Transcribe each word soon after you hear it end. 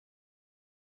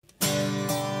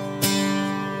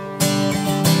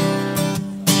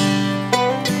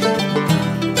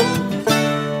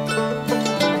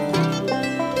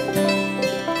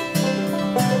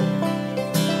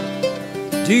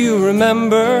Do you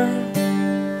remember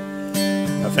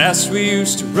how fast we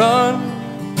used to run?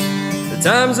 The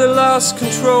times I lost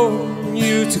control and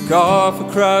you took off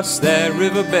across that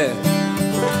riverbed.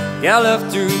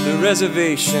 Galloped through the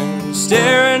reservation,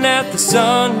 staring at the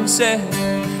sunset,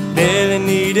 barely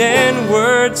needing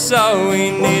words, all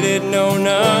we needed, no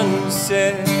none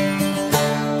said.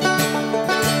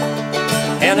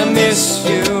 And I miss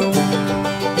you,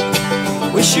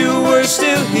 wish you were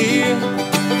still here.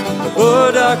 The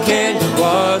Bulldog and you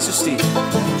was a steed,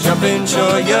 jump in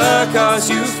joy, cause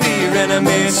you fear. And I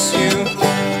miss you,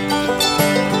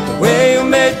 the way you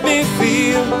made me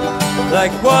feel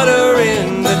like water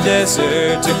in the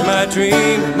desert, took my dream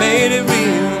and made it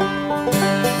real.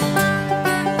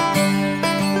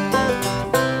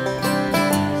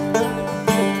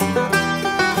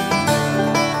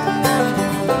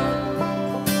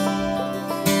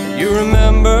 You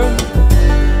remember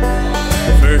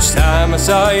the first time I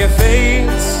saw your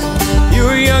face? You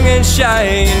were young and shy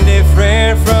and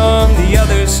different from the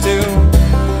others too.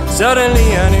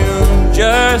 Suddenly I knew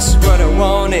just what I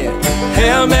wanted.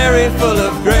 Hail Mary full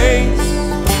of grace,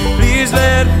 please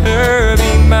let her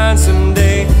be mine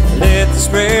someday. Let this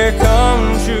prayer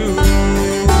come true.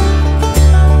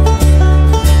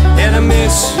 And I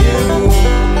miss you,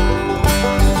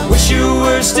 wish you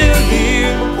were still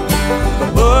here.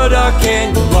 The Bulldog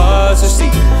and you was a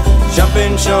steed, jump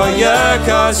in joy,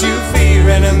 cause you fear.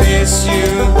 And I miss you,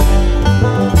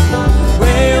 the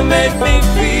way you made me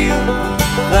feel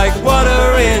like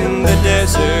water in the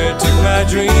desert, took my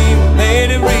dream,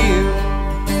 made it real.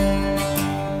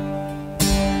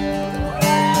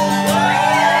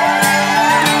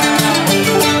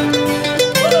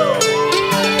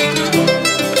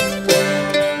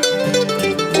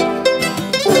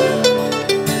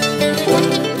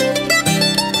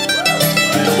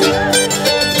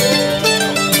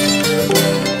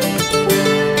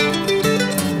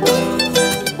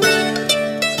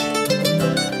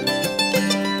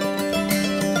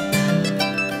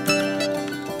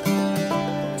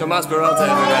 Tomász Peralta,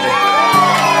 everybody.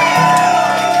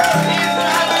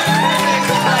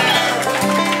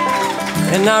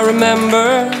 And I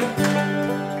remember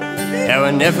how I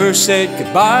never said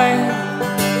goodbye.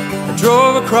 I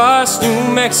drove across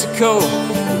New Mexico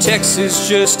and Texas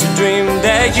just to dream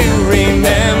that you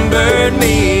remembered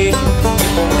me.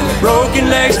 And the broken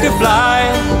legs could fly,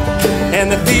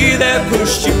 and the fear that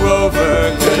pushed you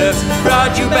over could have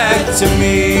brought you back to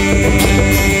me.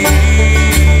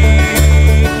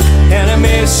 And I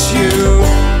miss you,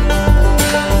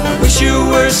 I wish you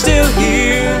were still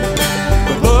here.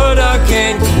 The Bulldog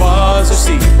and you was a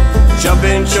steed, jump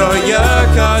in joy,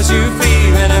 cause you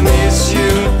fear. And I miss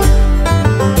you,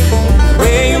 the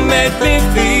way you made me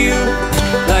feel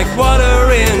like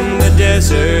water in the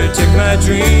desert, took my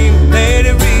dream, made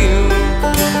it real.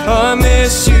 Oh, I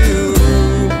miss you,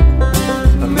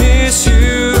 I miss you.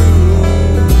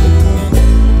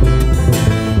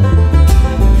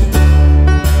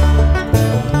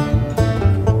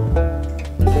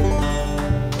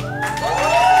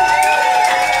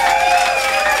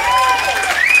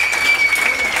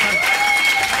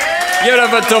 Give it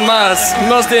up for Tomász,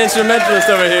 most the instrumentalist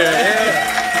over here.